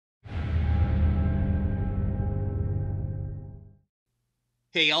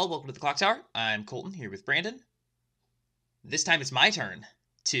Hey y'all, welcome to the Clock Tower. I'm Colton here with Brandon. This time it's my turn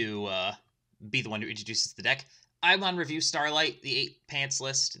to be the one who introduces the deck. I'm on Revue Starlight, the 8 pants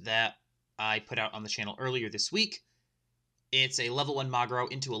list that I put out on the channel earlier this week. It's a level 1 Magro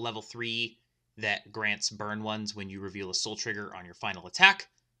into a level 3 that grants burn ones when you reveal a soul trigger on your final attack.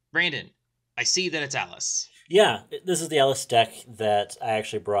 Brandon, I see that it's Alice. Yeah, this is the Alice deck that I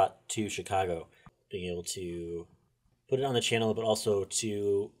actually brought to Chicago, being able to put it on the channel, but also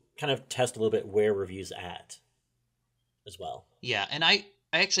to kind of test a little bit where Revue's at as well. Yeah, and I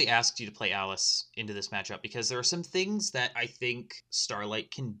actually asked you to play Alice into this matchup because there are some things that I think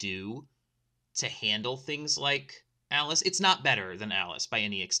Starlight can do to handle things like Alice. It's not better than Alice by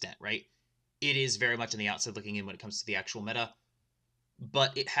any extent, right? It is very much on the outside looking in when it comes to the actual meta,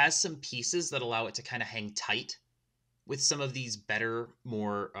 but it has some pieces that allow it to kind of hang tight with some of these better,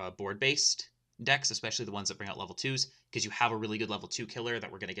 more board-based decks, especially the ones that bring out level 2s, because you have a really good level 2 killer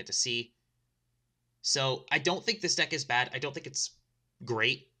that we're going to get to see. So I don't think this deck is bad. I don't think it's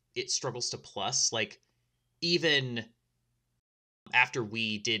great. It struggles to plus. Like, even after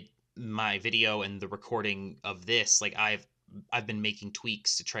we did my video and the recording of this, like I've been making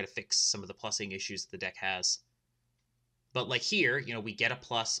tweaks to try to fix some of the plussing issues that the deck has. But like here, we get a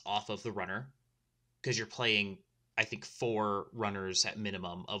plus off of the runner because you're playing, I think, 4 runners at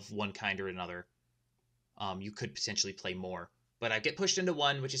minimum of one kind or another. You could potentially play more, but I get pushed into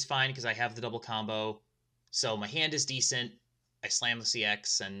 1, which is fine because I have the double combo. So my hand is decent. I slam the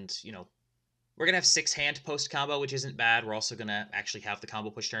CX, and we're going to have 6 hand post combo, which isn't bad. We're also going to actually have the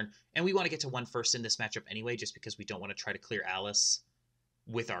combo push turn. And we want to get to 1 first in this matchup anyway, just because we don't want to try to clear Alice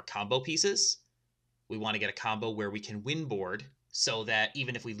with our combo pieces. We want to get a combo where we can win board so that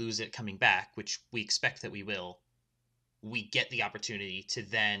even if we lose it coming back, which we expect that we will, we get the opportunity to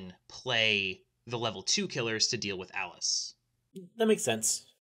then play the level 2 killers to deal with Alice. That makes sense.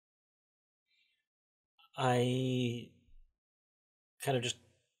 I kind of just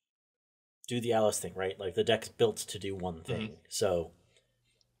do the Alice thing, right? Like, the deck's built to do one thing. Mm-hmm. So,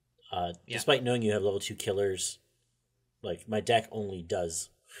 despite knowing you have level 2 killers, like, my deck only does.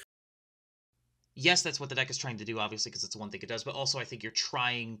 Yes, that's what the deck is trying to do, obviously, because it's the one thing it does. But also, I think you're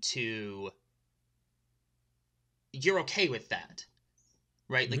trying to... You're okay with that,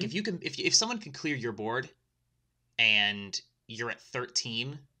 right? Mm-hmm. Like, if you can, if someone can clear your board and you're at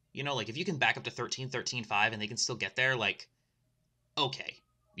 13, like, if you can back up to 13, 5, and they can still get there, like, okay,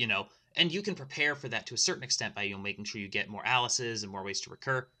 and you can prepare for that to a certain extent by making sure you get more Alices and more ways to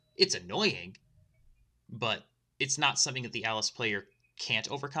recur. It's annoying, but it's not something that the Alice player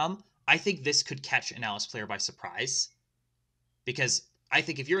can't overcome. I think this could catch an Alice player by surprise, because I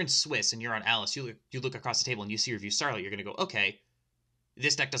think if you're in Swiss and you're on Alice, you look across the table and you see Revue Starlight, you're going to go, okay,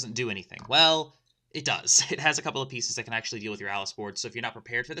 this deck doesn't do anything. Well, it does. It has a couple of pieces that can actually deal with your Alice board, so if you're not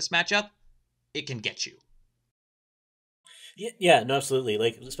prepared for this matchup, it can get you. Yeah, no, absolutely.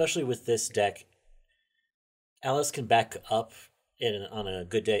 Like, especially with this deck, Alice can back up on a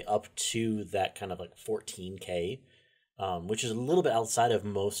good day up to that kind of like 14k, which is a little bit outside of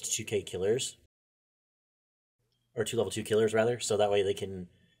most 2k killers, or 2 level 2 killers rather. So that way they can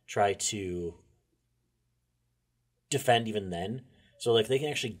try to defend even then. So like they can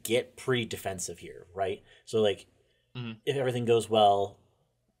actually get pretty defensive here, right? So like if everything goes well,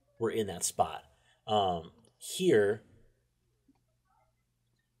 we're in that spot. Here,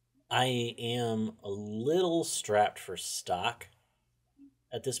 I am a little strapped for stock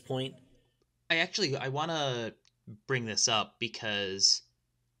at this point. I want to bring this up because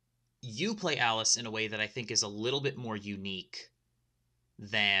you play Alice in a way that I think is a little bit more unique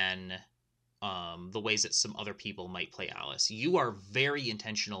than the ways that some other people might play Alice. You are very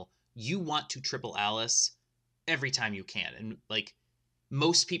intentional. You want to triple Alice every time you can. And like,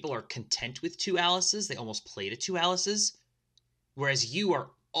 most people are content with 2 Alices. They almost play to 2 Alices. Whereas you are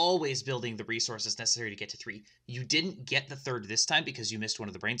always building the resources necessary to get to 3. You didn't get the 3rd this time because you missed one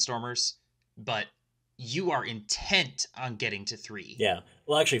of the brainstormers, but you are intent on getting to 3. Yeah.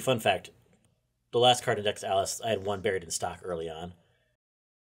 Well, actually, fun fact, the last card in Dex Alice, I had 1 buried in stock early on.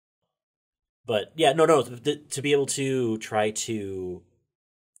 But yeah, no, to be able to try to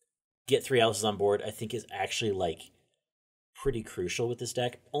get 3 Alices on board, I think is actually like pretty crucial with this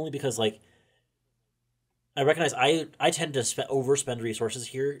deck. Only because like I recognize I tend to overspend resources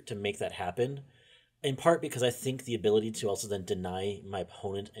here to make that happen. In part because I think the ability to also then deny my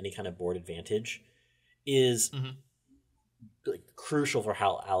opponent any kind of board advantage is like crucial for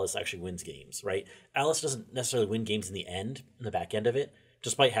how Alice actually wins games, right? Alice doesn't necessarily win games in the back end of it,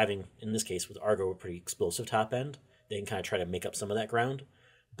 despite having, in this case with Argo, a pretty explosive top end. They can kind of try to make up some of that ground.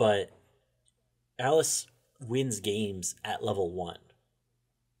 But Alice wins games at level 1.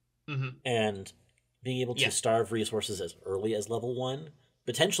 Mm-hmm. and being able to Yeah. starve resources as early as level 1,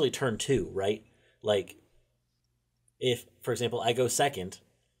 potentially turn 2, right? Like, if, for example, I go second,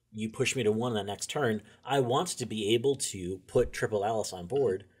 you push me to 1 on the next turn, I want to be able to put Triple Alice on Mm-hmm.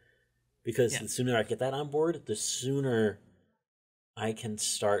 board, because Yeah. the sooner I get that on board, the sooner I can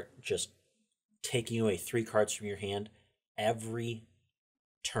start just taking away 3 cards from your hand every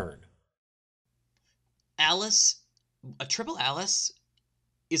turn. Alice, a triple Alice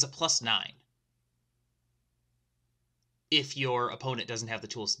is a +9 if your opponent doesn't have the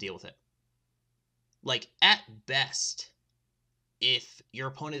tools to deal with it. Like, at best, if your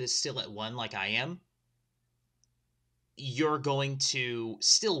opponent is still at 1 like I am, you're going to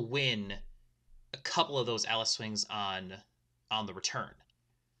still win a couple of those Alice swings on the return,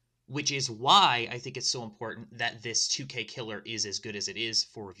 which is why I think it's so important that this 2K killer is as good as it is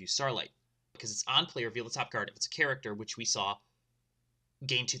for Revue Starlight, because it's on play, reveal the top card if it's a character, which we saw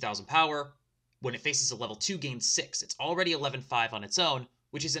gain 2000 power. When it faces a level 2, gains 6. It's already 11-5 on its own,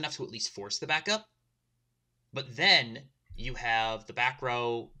 which is enough to at least force the backup. But then you have the back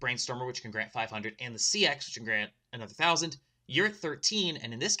row Brainstormer, which can grant 500, and the CX, which can grant another 1000. You're at 13,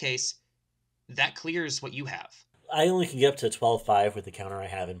 and in this case, that clears what you have. I only can get up to 12-5 with the counter I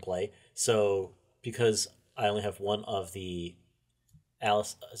have in play. So, because I only have one of the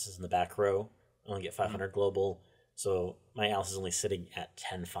Alice is in the back row, I only get 500 Mm-hmm. global. So, my Alice is only sitting at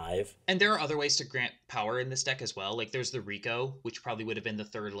 10-5. And there are other ways to grant power in this deck as well. Like there's the Rico, which probably would have been the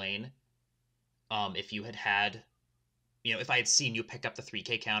third lane. If you had, if I had seen you pick up the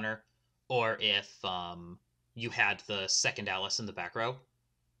 3K counter, or if you had the second Alice in the back row,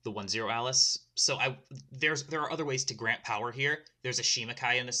 the 1-0 Alice. So there are other ways to grant power here. There's a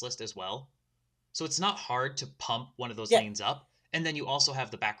Shimakai in this list as well. So it's not hard to pump one of those Yeah. lanes up. And then you also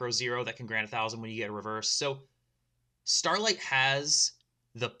have the back row 0 that can grant 1000 when you get a reverse. So Starlight has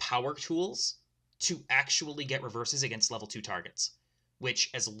the power tools to actually get reverses against level 2 targets,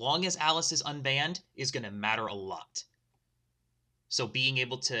 which, as long as Alice is unbanned, is going to matter a lot. So being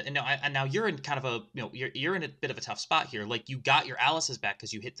able to, and now you're in kind of a, you're in a bit of a tough spot here. Like, you got your Alice's back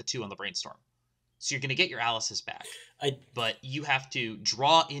because you hit the 2 on the Brainstorm. So you're going to get your Alice's back. I But you have to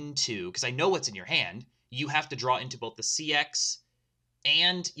draw into, because I know what's in your hand, you have to draw into both the CX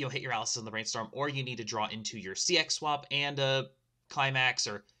and you'll hit your Alice on the Brainstorm, or you need to draw into your CX swap and a Climax,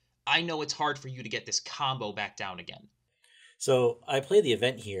 or I know it's hard for you to get this combo back down again. So, I play the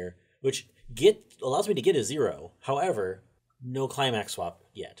event here, which get allows me to get a 0. However, no Climax swap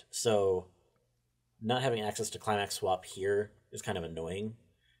yet. So, not having access to Climax swap here is kind of annoying,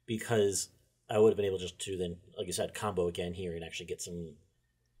 because I would have been able just to then, like you said, combo again here and actually get some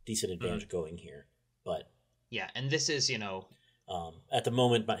decent advantage going here. But Yeah, and this is, at the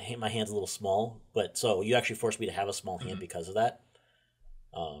moment, my hand's a little small, but so you actually forced me to have a small hand mhm. because of that.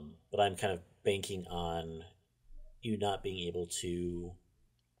 But I'm kind of banking on you not being able to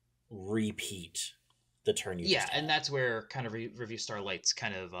repeat the turn you Yeah, just and had. that's where kind of Revue Starlight's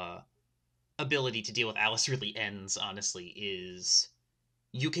kind of ability to deal with Alice really ends, honestly, is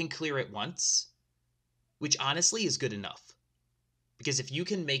you can clear it once, which honestly is good enough. Because if you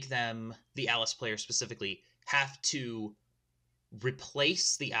can make them, the Alice player specifically, have to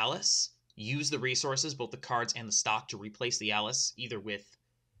replace the Alice, use the resources, both the cards and the stock, to replace the Alice, either with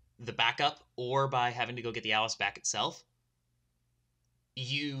the backup or by having to go get the Alice back itself,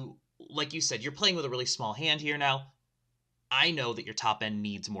 you, like you said, you're playing with a really small hand here now. I know that your top end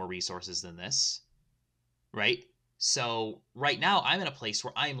needs more resources than this, right? So right now I'm in a place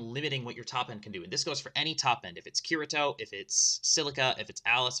where I'm limiting what your top end can do. And this goes for any top end. If it's Kirito, if it's Silica, if it's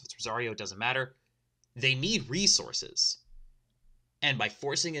Alice, if it's Rosario, it doesn't matter. They need resources. And by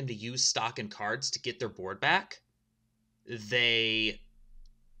forcing them to use stock and cards to get their board back, they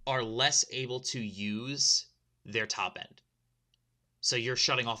are less able to use their top end. So you're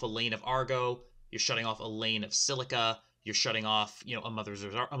shutting off a lane of Argo, you're shutting off a lane of Silica, you're shutting off, a Mother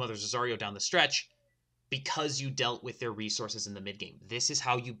Rosario down the stretch because you dealt with their resources in the mid game. This is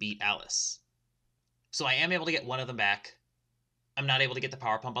how you beat Alice. So I am able to get one of them back. I'm not able to get the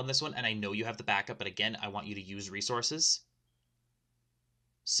power pump on this one, and I know you have the backup, but again, I want you to use resources.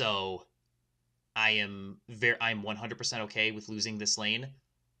 So I'm 100% okay with losing this lane.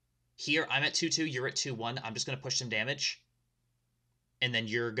 Here, I'm at 2-2, you're at 2-1. I'm just going to push some damage. And then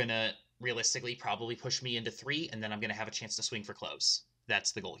you're going to realistically probably push me into 3, and then I'm going to have a chance to swing for close.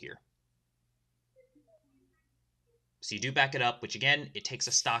 That's the goal here. So you do back it up, which again, it takes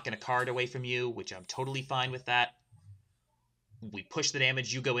a stock and a card away from you, which I'm totally fine with that. We push the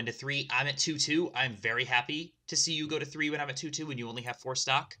damage, you go into 3. I'm at 2-2. I'm very happy to see you go to 3 when I'm at 2-2 and you only have 4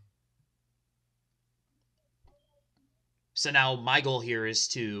 stock. So now my goal here is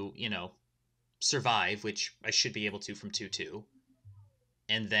to, survive, which I should be able to from 2-2,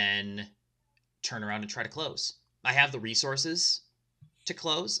 and then turn around and try to close. I have the resources to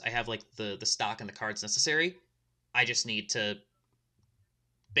close. I have like the stock and the cards necessary. I just need to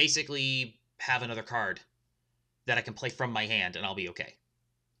basically have another card that I can play from my hand and I'll be okay.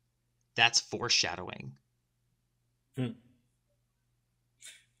 That's foreshadowing.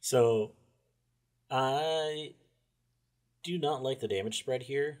 So I do not like the damage spread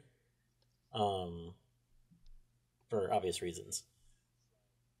here. For obvious reasons.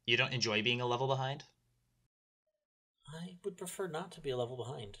 You don't enjoy being a level behind? I would prefer not to be a level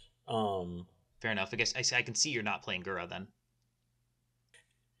behind. Fair enough. I guess I can see you're not playing Gura then.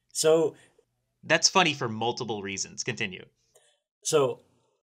 So that's funny for multiple reasons. Continue. So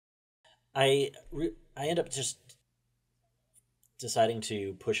I end up just deciding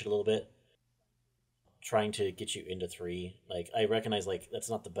to push it a little bit, trying to get you into 3. Like, I recognize like that's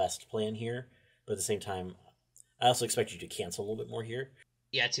not the best plan here, but at the same time, I also expect you to cancel a little bit more here.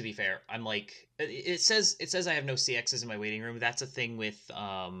 Yeah, to be fair, I'm like it says I have no CXs in my waiting room. That's a thing with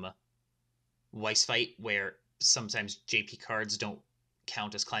Weiss Fight where sometimes JP cards don't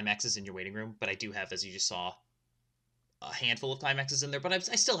count as climaxes in your waiting room, but I do have, as you just saw, a handful of climaxes in there. But I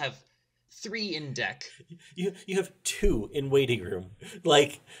still have 3 in deck. You have 2 in waiting room.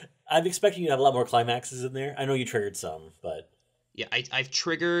 Like, I'm expecting you to have a lot more climaxes in there. I know you triggered some, but yeah, I've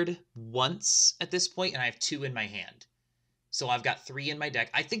triggered once at this point, and I have 2 in my hand. So I've got 3 in my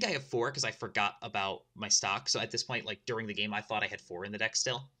deck. I think I have 4 because I forgot about my stock. So at this point, like during the game, I thought I had 4 in the deck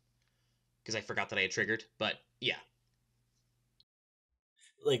still because I forgot that I had triggered. But yeah,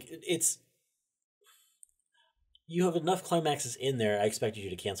 like you have enough climaxes in there. I expected you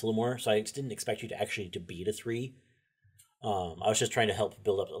to cancel more, so I didn't expect you to actually to beat a 3. I was just trying to help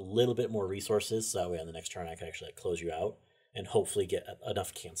build up a little bit more resources, so that way on the next turn I could actually close you out and hopefully get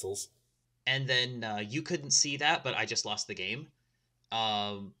enough cancels. And then you couldn't see that, but I just lost the game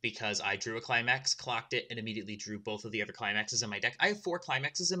because I drew a climax, clocked it, and immediately drew both of the other climaxes in my deck. I have 4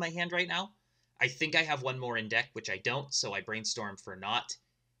 climaxes in my hand right now. I think I have 1 more in deck, which I don't, so I brainstorm for not.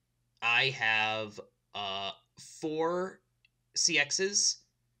 I have 4 CXs,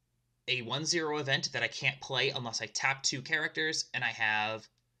 a 1-0 event that I can't play unless I tap 2 characters, and I have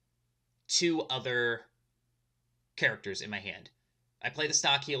 2 other characters in my hand. I play the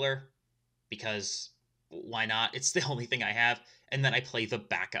stock healer because why not? It's the only thing I have. And then I play the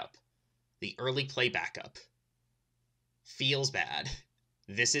backup. The early play backup. Feels bad.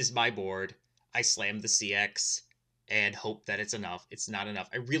 This is my board. I slam the CX and hope that it's enough. It's not enough.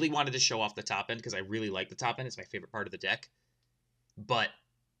 I really wanted to show off the top end because I really like the top end. It's my favorite part of the deck. But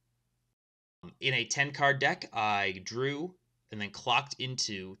in a 10-card deck, I drew and then clocked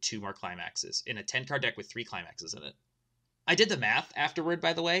into 2 more climaxes. In a 10-card deck with 3 climaxes in it. I did the math afterward,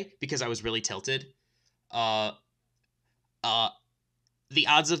 by the way, because I was really tilted. The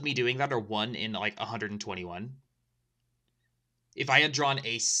odds of me doing that are 1 in like 121. If I had drawn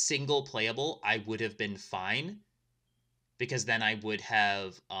a single playable, I would have been fine, because then I would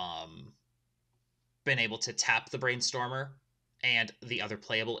have been able to tap the Brainstormer and the other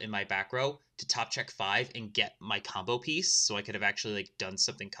playable in my back row to top check 5 and get my combo piece, so I could have actually like done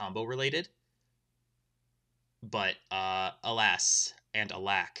something combo related. But alas and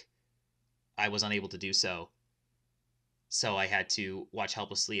alack, I was unable to do so. So I had to watch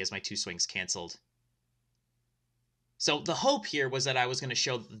helplessly as my 2 swings canceled. So the hope here was that I was going to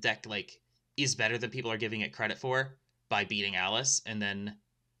show that the deck like is better than people are giving it credit for by beating Alice, and then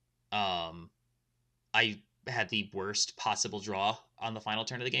I had the worst possible draw on the final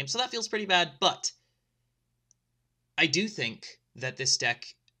turn of the game. So that feels pretty bad, but I do think that this deck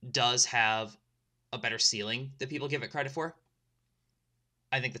does have a better ceiling than people give it credit for.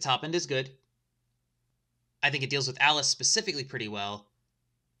 I think the top end is good. I think it deals with Alice specifically pretty well.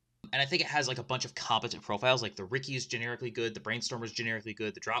 And I think it has like a bunch of competent profiles. Like the Ricky is generically good, the Brainstormer is generically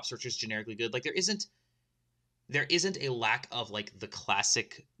good, the Drop Searcher is generically good. Like there isn't a lack of like the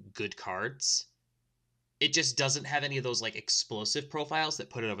classic good cards. It just doesn't have any of those like explosive profiles that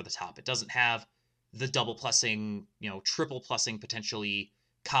put it over the top. It doesn't have the double plussing, triple plussing potentially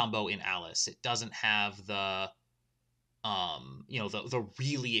combo in Alice. It doesn't have the the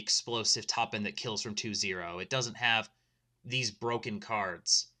really explosive top end that kills from 2-0. It doesn't have these broken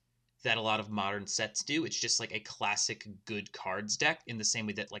cards that a lot of modern sets do. It's just like a classic good cards deck in the same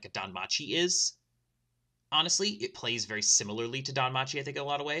way that like a Danmachi is. Honestly, it plays very similarly to Danmachi, I think, in a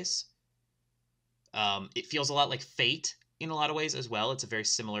lot of ways. It feels a lot like Fate in a lot of ways as well. It's a very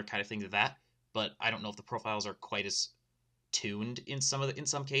similar kind of thing to that, but I don't know if the profiles are quite as tuned in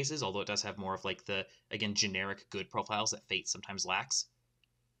some cases, although it does have more of like the, again, generic good profiles that Fate sometimes lacks.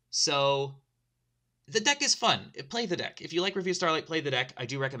 So the deck is fun. Play the deck. If you like Revue Starlight, play the deck. I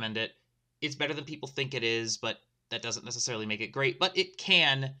do recommend it. It's better than people think it is, but that doesn't necessarily make it great. But it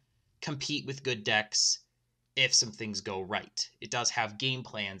can compete with good decks if some things go right. It does have game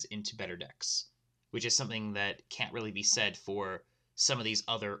plans into better decks, which is something that can't really be said for some of these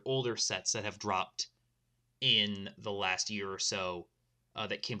other older sets that have dropped in the last year or so,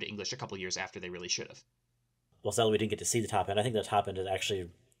 that came to English a couple years after they really should have. Well, sadly, we didn't get to see the top end. I think the top end is actually.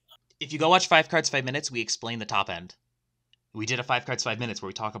 If you go watch 5 Cards 5 Minutes, we explain the top end. We did a 5 Cards 5 Minutes where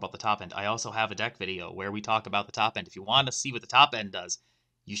we talk about the top end. I also have a deck video where we talk about the top end. If you want to see what the top end does,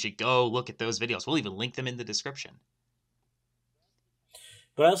 you should go look at those videos. We'll even link them in the description.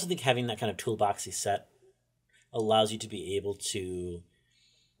 But I also think having that kind of toolboxy set allows you to be able to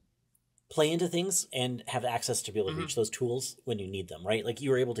play into things and have access to be able to reach those tools when you need them, right? Like you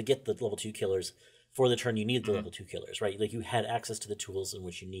were able to get the level 2 killers for the turn you needed the level 2 killers, right? Like you had access to the tools in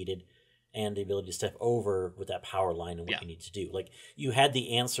which you needed and the ability to step over with that power line and what you need to do. Like you had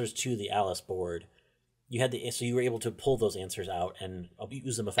the answers to the Alice board. So you were able to pull those answers out and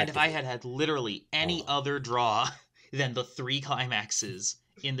use them effectively. And if I had literally any other draw than the 3 climaxes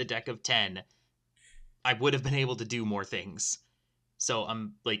in the deck of 10, I would have been able to do more things. So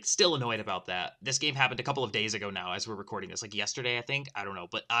I'm like still annoyed about that. This game happened a couple of days ago now as we're recording this, like yesterday, I think. I don't know,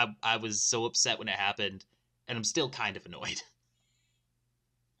 but I was so upset when it happened, and I'm still kind of annoyed.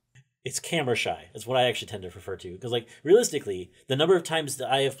 It's camera shy. That's what I actually tend to refer to. Because like realistically, the number of times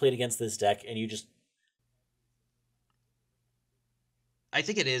that I have played against this deck and you just... I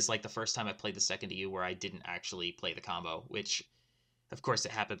think it is like the first time I played the second to you where I didn't actually play the combo, which of course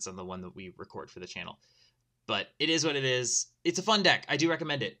it happens on the one that we record for the channel. But it is what it is. It's a fun deck. I do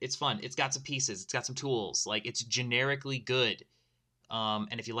recommend it. It's fun. It's got some pieces. It's got some tools. Like, it's generically good.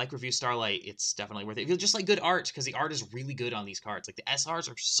 And if you like Revue Starlight, it's definitely worth it. If you just like good art, because the art is really good on these cards. Like, the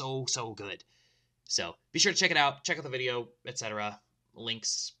SRs are so good. So, be sure to check it out. Check out the video, etc.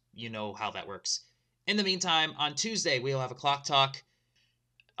 Links, you know how that works. In the meantime, on Tuesday, we'll have a Clock Talk.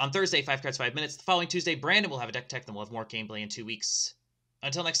 On Thursday, 5 Cards 5 Minutes. The following Tuesday, Brandon will have a Deck Tech, then we'll have more gameplay in 2 weeks.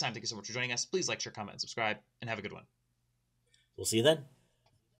 Until next time, thank you so much for joining us. Please like, share, comment, and subscribe, and have a good one. We'll see you then.